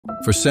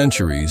For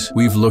centuries,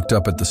 we've looked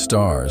up at the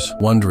stars,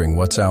 wondering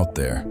what's out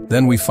there.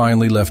 Then we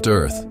finally left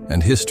Earth,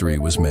 and history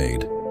was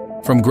made.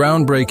 From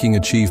groundbreaking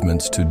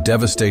achievements to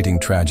devastating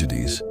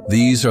tragedies,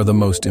 these are the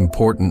most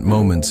important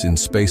moments in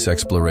space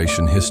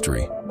exploration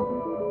history.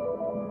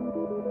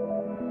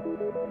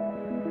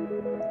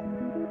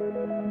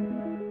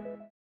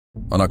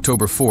 On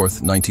October 4,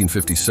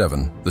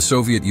 1957, the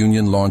Soviet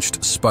Union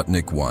launched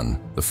Sputnik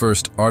 1, the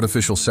first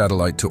artificial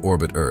satellite to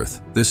orbit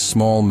Earth. This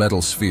small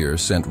metal sphere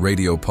sent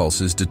radio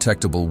pulses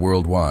detectable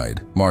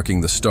worldwide, marking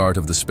the start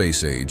of the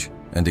space age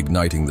and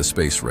igniting the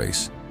space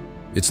race.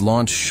 Its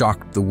launch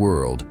shocked the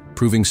world,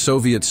 proving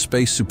Soviet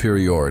space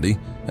superiority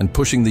and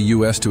pushing the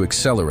US to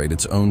accelerate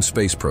its own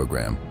space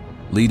program,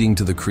 leading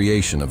to the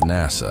creation of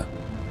NASA.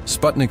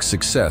 Sputnik's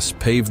success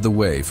paved the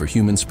way for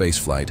human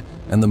spaceflight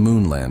and the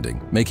moon landing,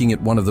 making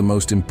it one of the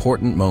most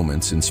important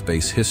moments in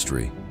space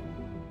history.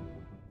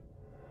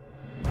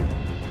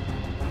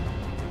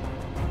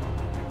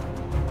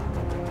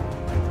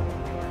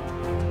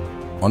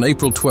 On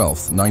April 12,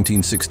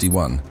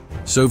 1961,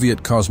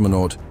 Soviet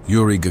cosmonaut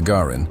Yuri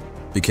Gagarin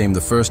became the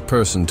first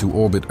person to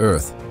orbit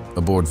Earth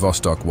aboard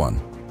Vostok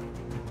 1.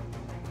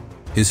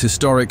 His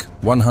historic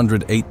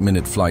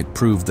 108-minute flight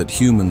proved that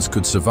humans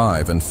could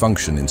survive and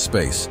function in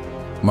space,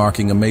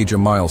 marking a major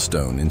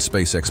milestone in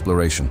space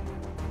exploration.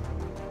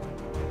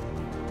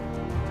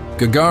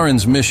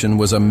 Gagarin's mission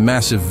was a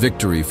massive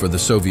victory for the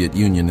Soviet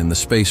Union in the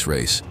space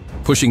race,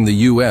 pushing the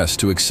US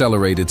to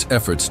accelerate its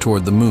efforts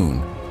toward the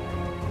moon.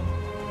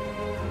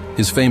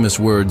 His famous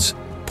words,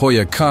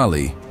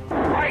 "Poyakali,"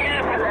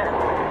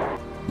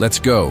 "Let's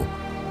go,"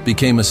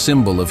 became a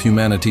symbol of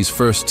humanity's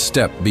first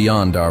step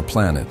beyond our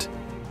planet.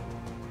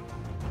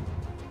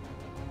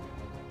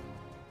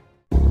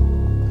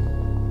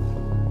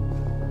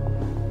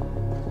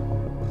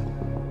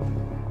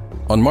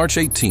 On March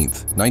 18,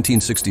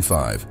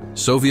 1965,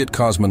 Soviet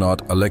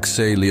cosmonaut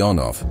Alexei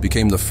Leonov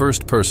became the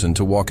first person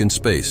to walk in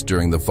space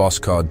during the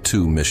Voshkod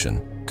 2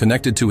 mission.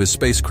 Connected to his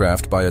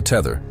spacecraft by a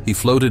tether, he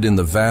floated in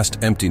the vast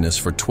emptiness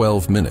for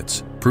 12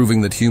 minutes,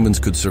 proving that humans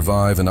could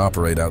survive and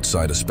operate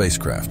outside a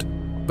spacecraft.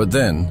 But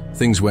then,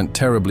 things went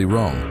terribly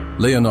wrong.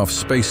 Leonov's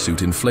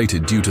spacesuit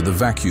inflated due to the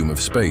vacuum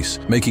of space,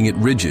 making it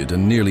rigid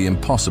and nearly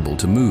impossible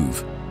to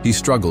move. He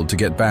struggled to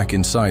get back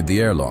inside the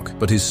airlock,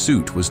 but his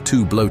suit was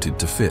too bloated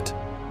to fit.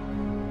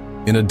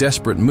 In a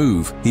desperate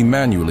move, he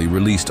manually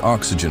released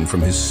oxygen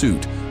from his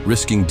suit,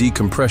 risking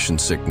decompression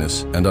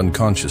sickness and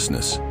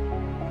unconsciousness.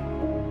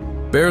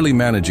 Barely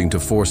managing to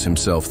force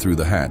himself through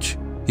the hatch,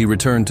 he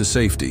returned to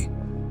safety.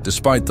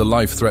 Despite the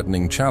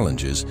life-threatening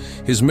challenges,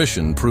 his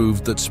mission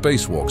proved that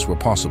spacewalks were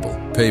possible,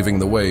 paving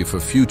the way for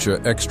future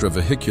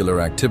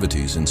extravehicular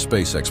activities in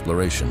space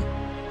exploration.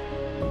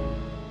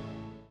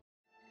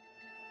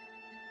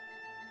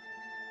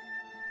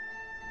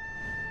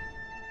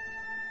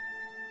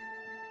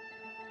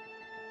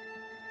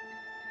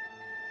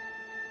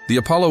 The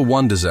Apollo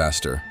 1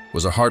 disaster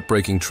was a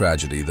heartbreaking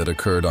tragedy that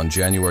occurred on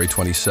January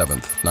 27,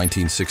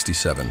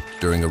 1967,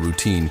 during a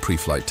routine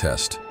pre-flight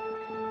test.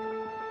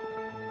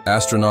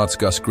 Astronauts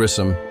Gus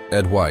Grissom,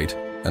 Ed White,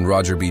 and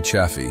Roger B.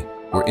 Chaffee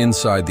were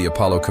inside the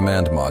Apollo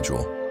command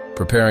module,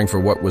 preparing for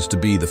what was to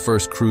be the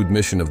first crewed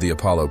mission of the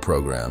Apollo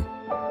program.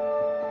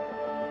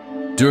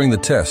 During the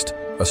test,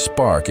 a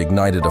spark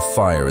ignited a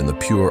fire in the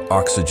pure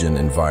oxygen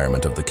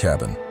environment of the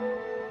cabin.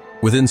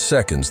 Within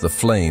seconds, the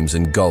flames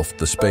engulfed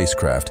the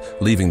spacecraft,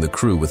 leaving the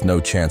crew with no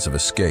chance of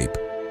escape.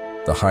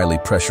 The highly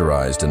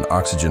pressurized and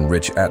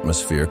oxygen-rich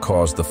atmosphere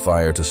caused the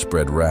fire to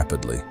spread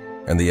rapidly,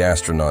 and the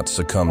astronauts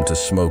succumbed to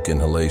smoke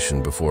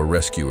inhalation before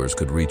rescuers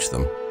could reach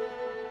them.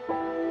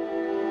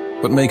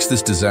 What makes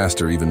this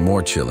disaster even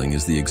more chilling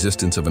is the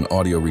existence of an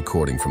audio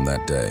recording from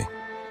that day.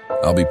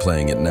 I'll be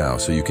playing it now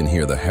so you can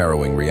hear the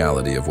harrowing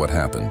reality of what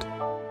happened.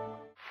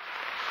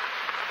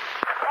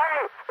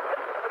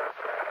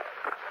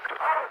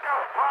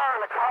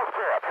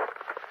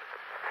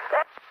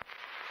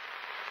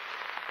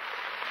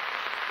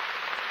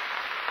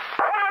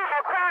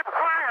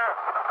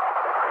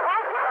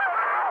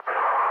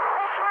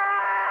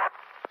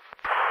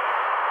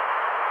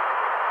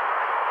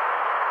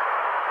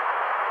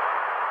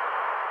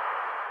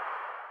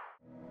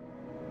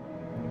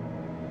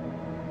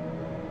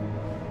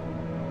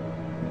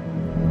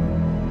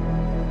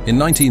 In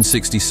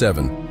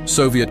 1967,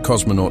 Soviet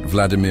cosmonaut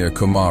Vladimir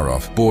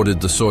Komarov boarded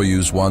the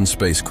Soyuz 1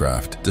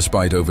 spacecraft,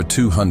 despite over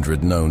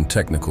 200 known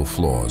technical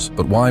flaws.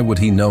 But why would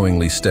he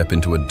knowingly step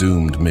into a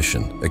doomed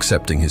mission,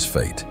 accepting his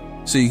fate?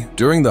 See,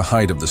 during the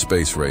height of the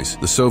space race,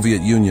 the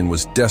Soviet Union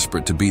was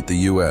desperate to beat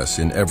the US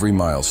in every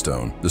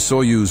milestone. The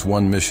Soyuz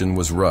 1 mission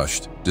was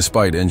rushed,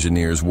 despite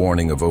engineers'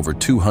 warning of over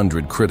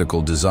 200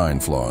 critical design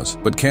flaws.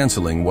 But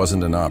canceling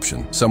wasn't an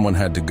option. Someone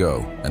had to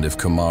go, and if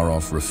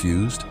Komarov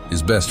refused,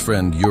 his best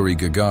friend Yuri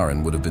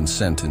Gagarin would have been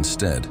sent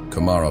instead.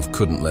 Komarov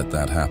couldn't let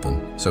that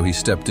happen, so he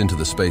stepped into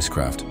the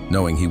spacecraft,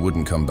 knowing he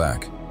wouldn't come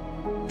back.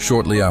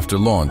 Shortly after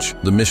launch,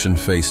 the mission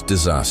faced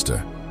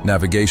disaster.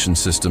 Navigation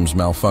systems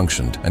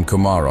malfunctioned, and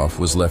Komarov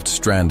was left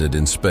stranded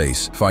in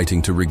space,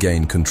 fighting to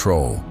regain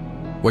control.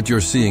 What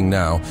you're seeing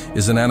now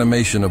is an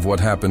animation of what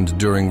happened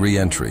during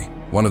re-entry.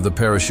 One of the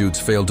parachutes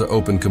failed to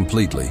open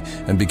completely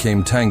and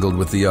became tangled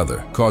with the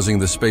other, causing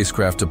the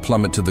spacecraft to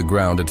plummet to the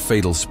ground at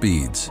fatal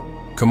speeds.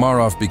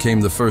 Komarov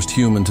became the first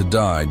human to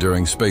die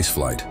during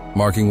spaceflight,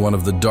 marking one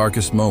of the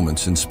darkest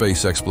moments in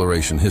space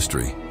exploration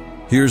history.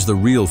 Here's the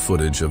real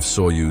footage of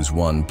Soyuz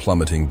 1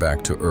 plummeting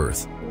back to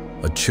Earth,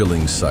 a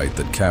chilling sight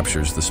that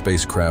captures the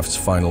spacecraft's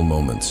final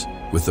moments.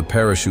 With the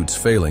parachutes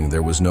failing,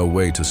 there was no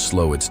way to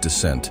slow its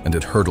descent, and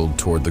it hurtled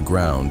toward the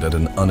ground at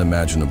an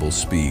unimaginable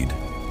speed.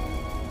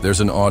 There's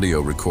an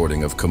audio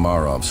recording of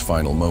Komarov's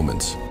final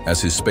moments.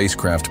 As his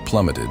spacecraft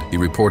plummeted, he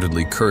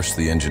reportedly cursed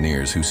the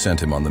engineers who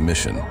sent him on the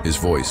mission. His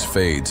voice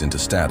fades into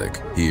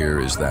static. Here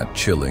is that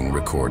chilling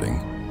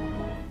recording.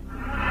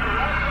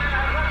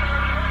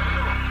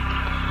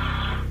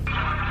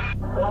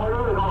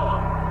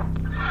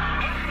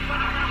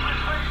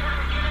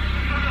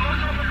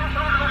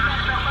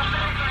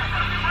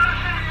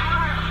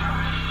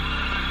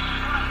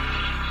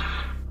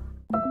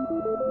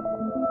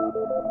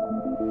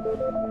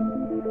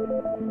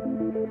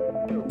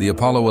 The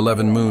Apollo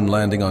 11 moon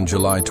landing on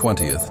July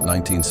 20th,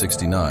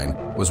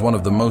 1969, was one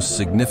of the most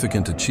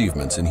significant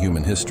achievements in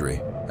human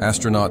history.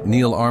 Astronaut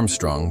Neil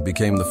Armstrong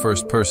became the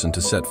first person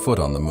to set foot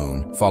on the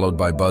moon, followed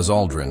by Buzz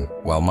Aldrin,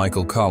 while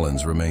Michael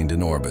Collins remained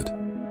in orbit.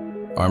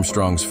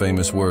 Armstrong's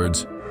famous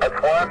words, "That's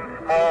one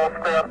small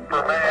step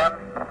for man,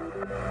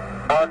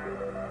 one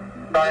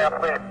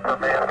giant leap for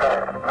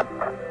mankind,"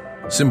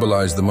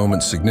 symbolized the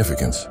moment's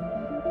significance.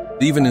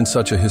 Even in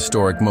such a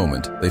historic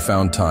moment, they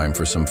found time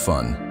for some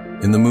fun.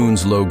 In the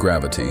moon's low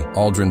gravity,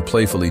 Aldrin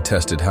playfully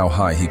tested how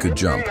high he could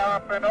jump.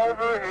 Hopping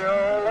over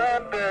hill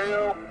and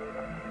dale.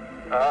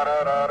 Da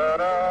da da da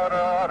da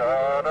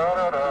da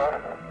da da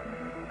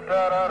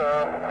da da da.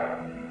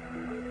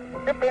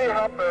 Hippie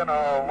hopping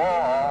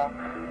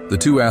along. The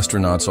two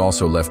astronauts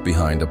also left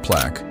behind a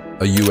plaque,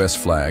 a U.S.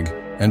 flag,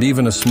 and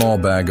even a small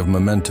bag of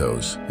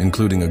mementos,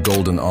 including a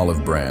golden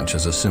olive branch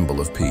as a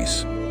symbol of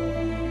peace.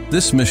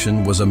 This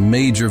mission was a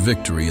major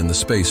victory in the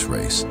space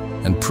race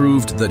and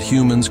proved that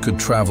humans could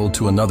travel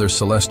to another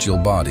celestial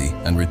body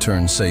and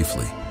return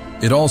safely.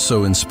 It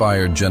also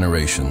inspired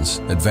generations,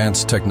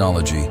 advanced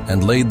technology,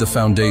 and laid the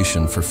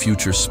foundation for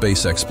future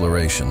space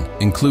exploration,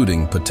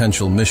 including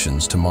potential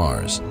missions to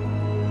Mars.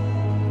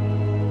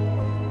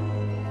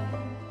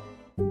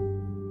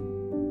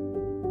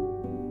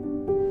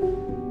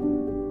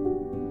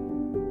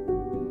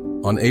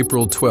 On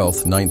April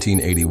 12,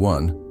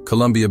 1981,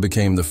 Columbia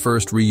became the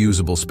first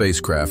reusable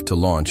spacecraft to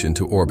launch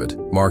into orbit,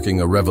 marking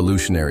a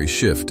revolutionary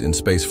shift in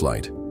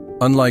spaceflight.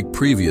 Unlike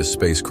previous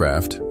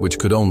spacecraft, which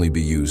could only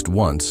be used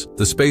once,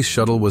 the space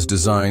shuttle was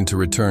designed to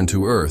return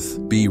to Earth,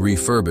 be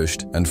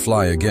refurbished, and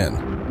fly again.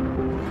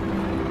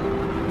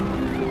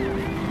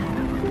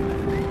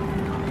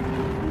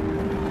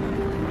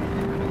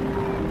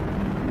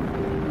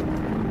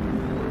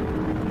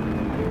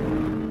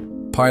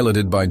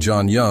 Piloted by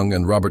John Young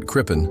and Robert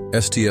Crippen,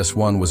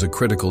 STS-1 was a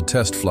critical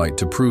test flight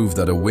to prove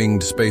that a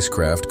winged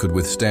spacecraft could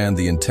withstand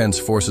the intense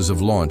forces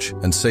of launch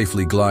and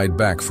safely glide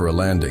back for a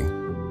landing.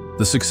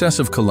 The success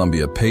of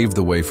Columbia paved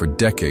the way for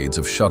decades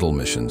of shuttle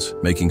missions,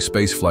 making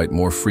spaceflight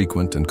more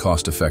frequent and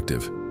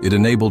cost-effective. It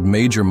enabled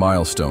major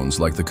milestones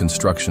like the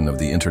construction of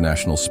the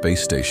International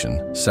Space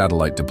Station,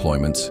 satellite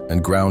deployments,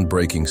 and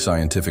groundbreaking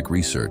scientific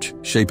research,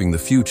 shaping the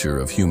future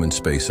of human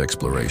space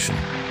exploration.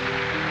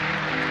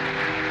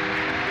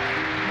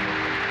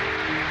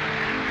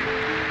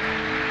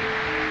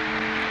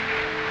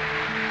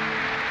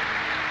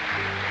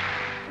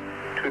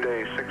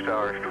 Today, 6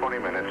 hours, 20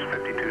 minutes,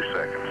 52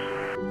 seconds.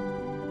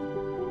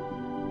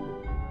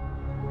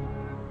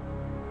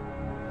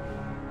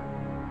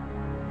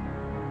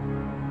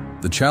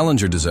 The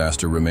Challenger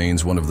disaster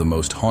remains one of the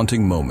most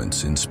haunting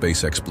moments in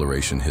space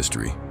exploration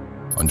history.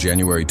 On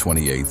January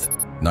 28,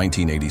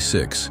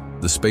 1986,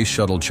 the Space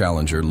Shuttle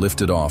Challenger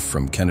lifted off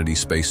from Kennedy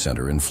Space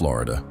Center in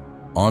Florida.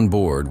 On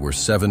board were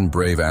 7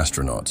 brave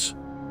astronauts: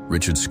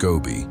 Richard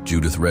Scobie,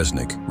 Judith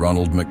Resnick,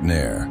 Ronald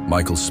McNair,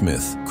 Michael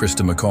Smith,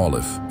 Krista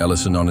McAuliffe,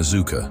 Ellison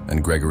Onizuka,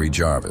 and Gregory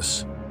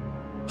Jarvis.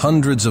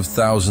 Hundreds of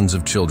thousands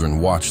of children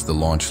watched the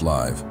launch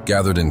live,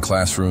 gathered in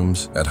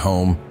classrooms, at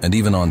home, and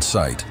even on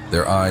site,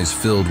 their eyes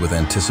filled with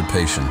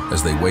anticipation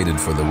as they waited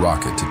for the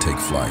rocket to take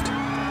flight.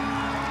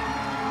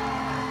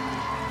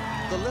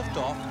 The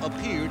liftoff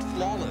appeared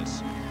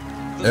flawless.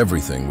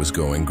 Everything was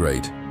going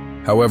great.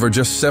 However,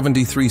 just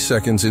 73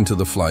 seconds into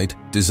the flight,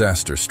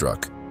 disaster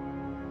struck.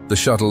 The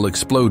shuttle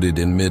exploded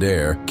in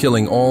mid-air,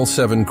 killing all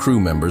 7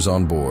 crew members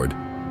on board.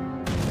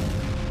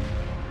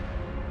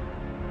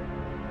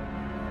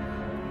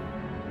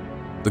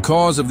 The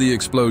cause of the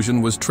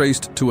explosion was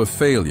traced to a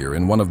failure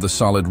in one of the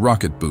solid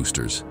rocket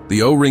boosters.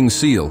 The O-ring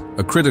seal,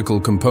 a critical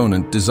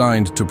component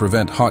designed to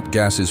prevent hot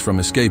gases from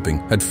escaping,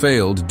 had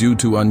failed due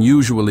to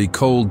unusually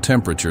cold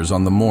temperatures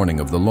on the morning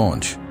of the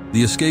launch.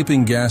 The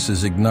escaping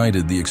gases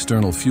ignited the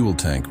external fuel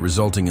tank,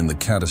 resulting in the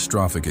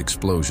catastrophic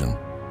explosion.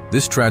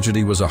 This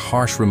tragedy was a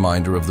harsh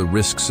reminder of the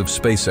risks of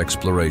space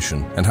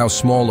exploration and how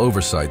small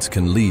oversights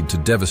can lead to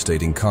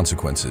devastating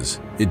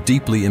consequences. It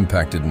deeply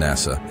impacted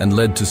NASA and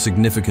led to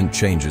significant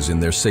changes in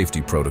their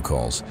safety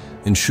protocols,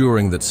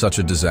 ensuring that such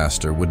a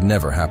disaster would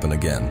never happen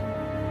again.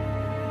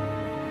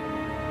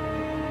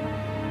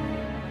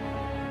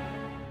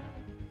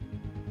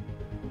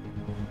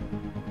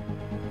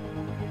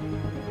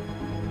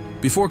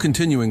 Before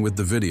continuing with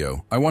the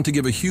video, I want to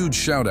give a huge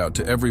shout out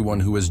to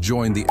everyone who has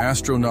joined the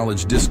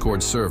AstroKnowledge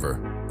Discord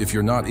server. If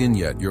you're not in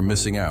yet, you're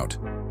missing out.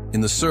 In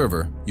the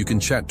server, you can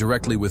chat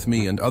directly with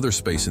me and other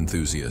space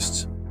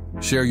enthusiasts.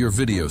 Share your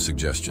video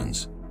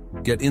suggestions.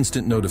 Get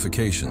instant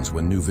notifications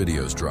when new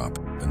videos drop,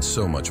 and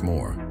so much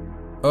more.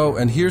 Oh,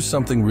 and here's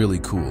something really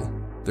cool.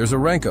 There's a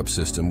rank-up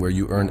system where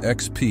you earn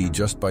XP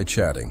just by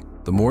chatting.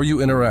 The more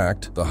you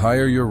interact, the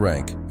higher your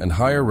rank, and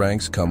higher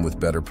ranks come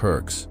with better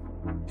perks.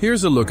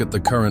 Here's a look at the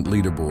current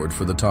leaderboard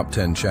for the top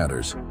 10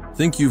 chatters.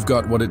 Think you've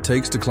got what it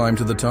takes to climb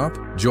to the top?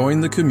 Join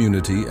the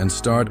community and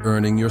start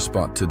earning your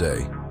spot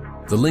today.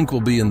 The link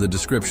will be in the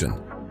description.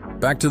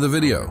 Back to the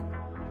video.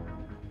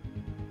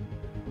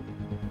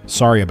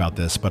 Sorry about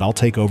this, but I'll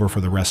take over for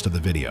the rest of the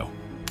video.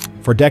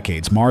 For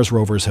decades, Mars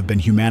rovers have been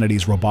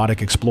humanity's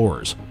robotic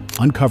explorers,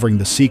 uncovering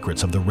the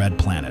secrets of the Red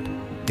Planet.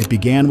 It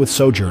began with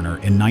Sojourner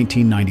in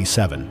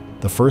 1997,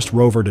 the first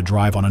rover to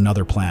drive on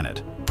another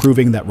planet,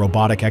 proving that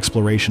robotic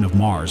exploration of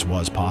Mars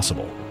was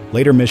possible.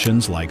 Later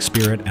missions like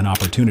Spirit and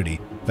Opportunity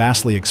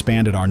vastly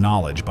expanded our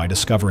knowledge by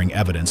discovering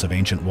evidence of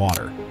ancient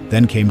water.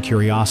 Then came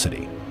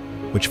Curiosity,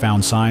 which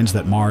found signs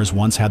that Mars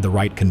once had the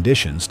right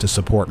conditions to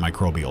support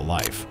microbial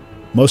life.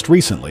 Most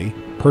recently,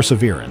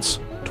 Perseverance,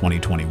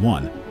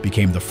 2021,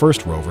 became the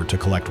first rover to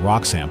collect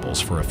rock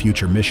samples for a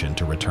future mission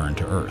to return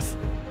to Earth.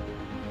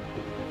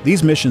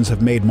 These missions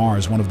have made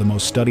Mars one of the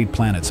most studied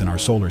planets in our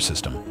solar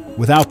system.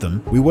 Without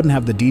them, we wouldn't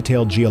have the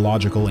detailed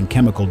geological and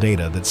chemical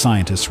data that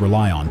scientists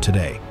rely on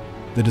today.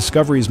 The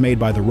discoveries made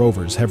by the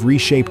rovers have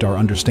reshaped our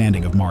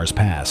understanding of Mars'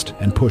 past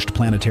and pushed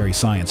planetary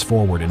science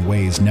forward in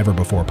ways never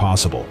before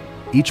possible.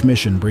 Each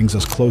mission brings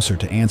us closer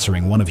to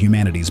answering one of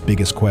humanity's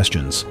biggest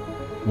questions.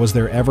 Was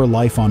there ever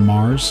life on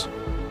Mars?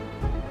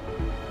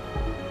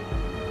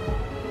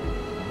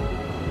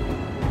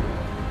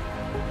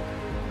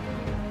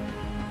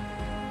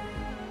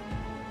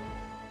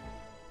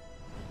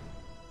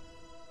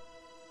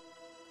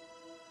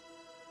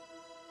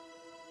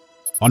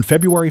 On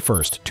February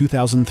 1,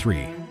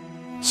 2003,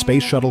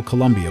 Space Shuttle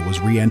Columbia was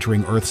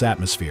re-entering Earth's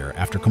atmosphere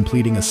after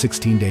completing a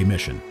 16-day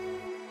mission.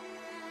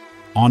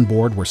 On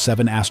board were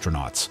 7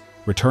 astronauts,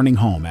 returning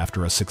home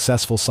after a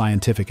successful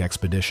scientific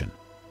expedition.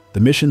 The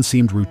mission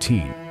seemed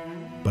routine,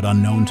 but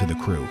unknown to the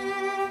crew.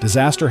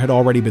 Disaster had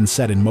already been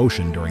set in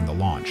motion during the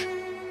launch.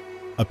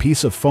 A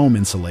piece of foam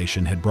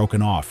insulation had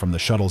broken off from the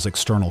shuttle's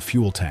external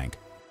fuel tank,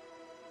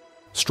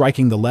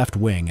 striking the left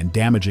wing and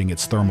damaging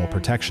its thermal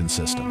protection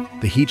system,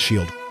 the heat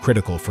shield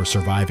critical for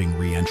surviving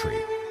re-entry.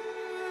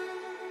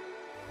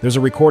 There's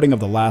a recording of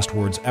the last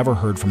words ever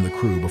heard from the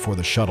crew before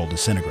the shuttle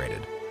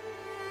disintegrated.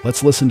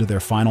 Let's listen to their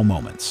final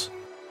moments.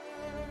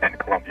 And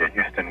Columbia,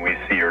 Houston, we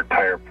see your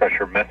tire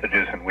pressure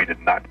messages and we did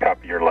not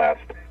copy your last.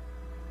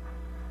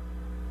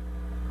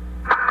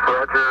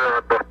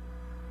 Roger.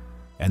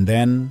 And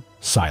then,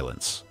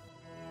 silence.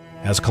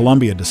 As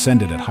Columbia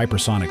descended at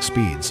hypersonic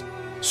speeds,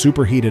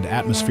 superheated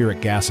atmospheric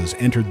gases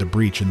entered the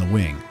breach in the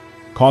wing,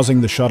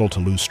 causing the shuttle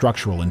to lose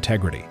structural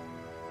integrity.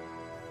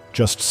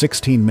 Just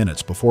 16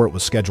 minutes before it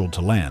was scheduled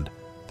to land,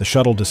 the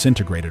shuttle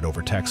disintegrated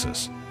over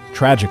Texas.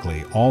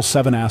 Tragically, all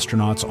 7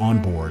 astronauts on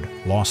board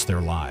lost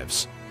their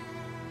lives.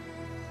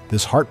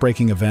 This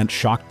heartbreaking event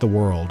shocked the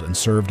world and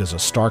served as a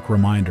stark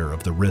reminder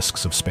of the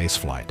risks of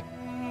spaceflight.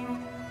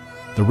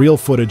 The real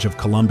footage of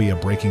Columbia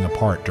breaking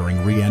apart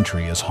during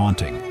re-entry is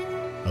haunting,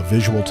 a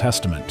visual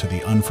testament to the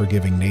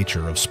unforgiving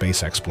nature of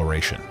space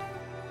exploration.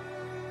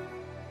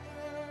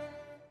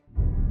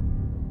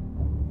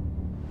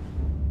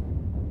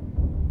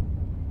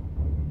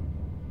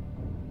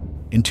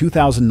 In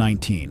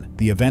 2019,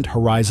 the Event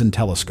Horizon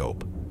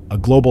Telescope, a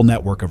global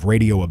network of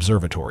radio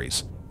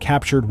observatories,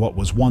 captured what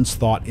was once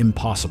thought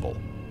impossible,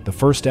 the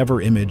first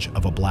ever image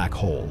of a black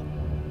hole.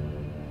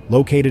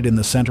 Located in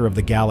the center of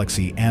the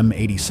galaxy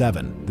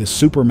M87, this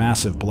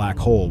supermassive black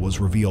hole was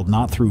revealed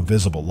not through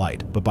visible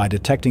light, but by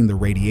detecting the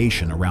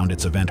radiation around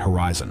its event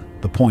horizon,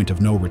 the point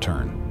of no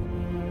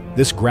return.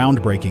 This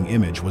groundbreaking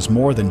image was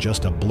more than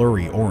just a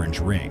blurry orange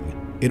ring.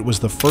 It was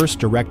the first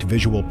direct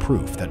visual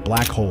proof that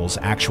black holes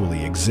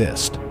actually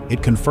exist.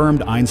 It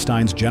confirmed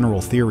Einstein's general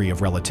theory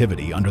of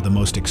relativity under the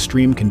most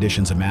extreme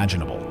conditions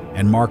imaginable,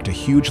 and marked a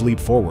huge leap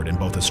forward in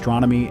both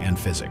astronomy and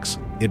physics.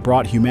 It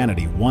brought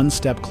humanity one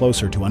step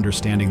closer to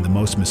understanding the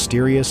most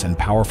mysterious and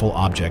powerful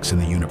objects in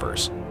the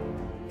universe.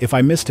 If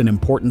I missed an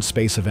important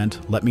space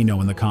event, let me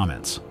know in the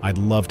comments. I'd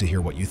love to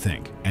hear what you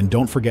think. And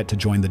don't forget to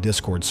join the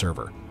Discord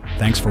server.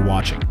 Thanks for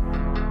watching.